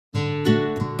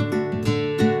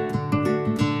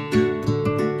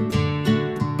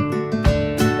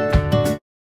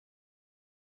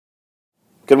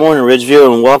Good morning,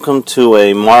 Ridgeview, and welcome to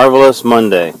a marvelous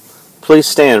Monday. Please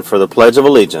stand for the Pledge of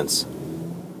Allegiance.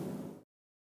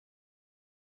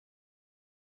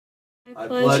 I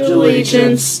pledge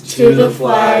allegiance to the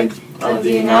flag of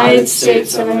the United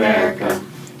States of America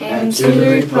and to the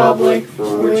republic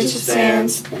for which it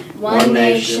stands, one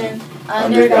nation,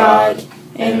 under God,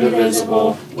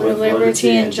 indivisible, with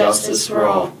liberty and justice for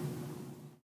all.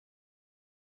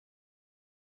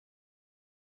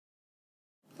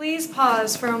 Please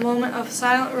pause for a moment of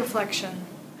silent reflection.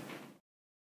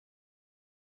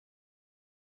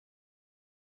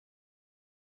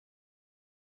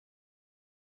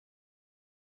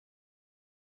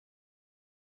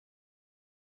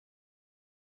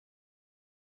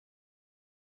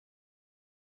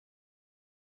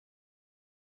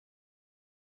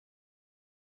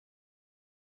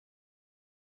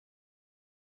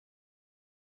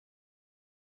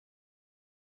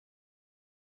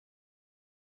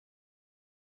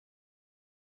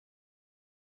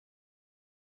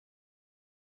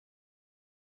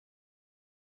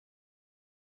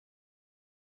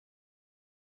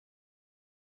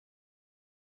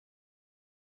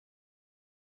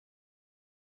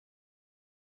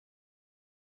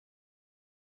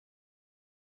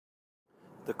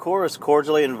 The chorus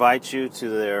cordially invites you to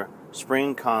their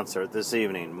spring concert this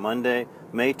evening, Monday,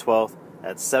 May 12th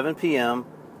at 7 p.m.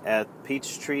 at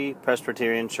Peachtree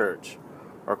Presbyterian Church.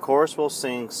 Our chorus will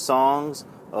sing songs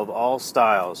of all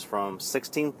styles, from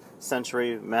 16th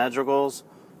century madrigals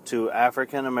to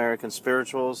African American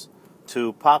spirituals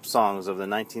to pop songs of the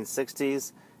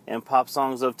 1960s and pop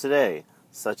songs of today,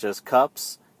 such as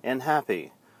Cups and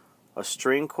Happy. A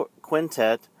string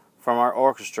quintet from our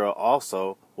orchestra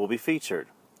also will be featured.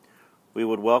 We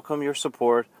would welcome your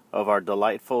support of our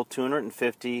delightful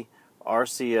 250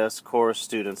 RCS chorus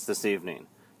students this evening.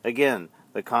 Again,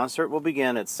 the concert will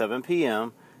begin at 7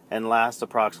 p.m. and last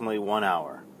approximately 1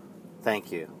 hour.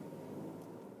 Thank you.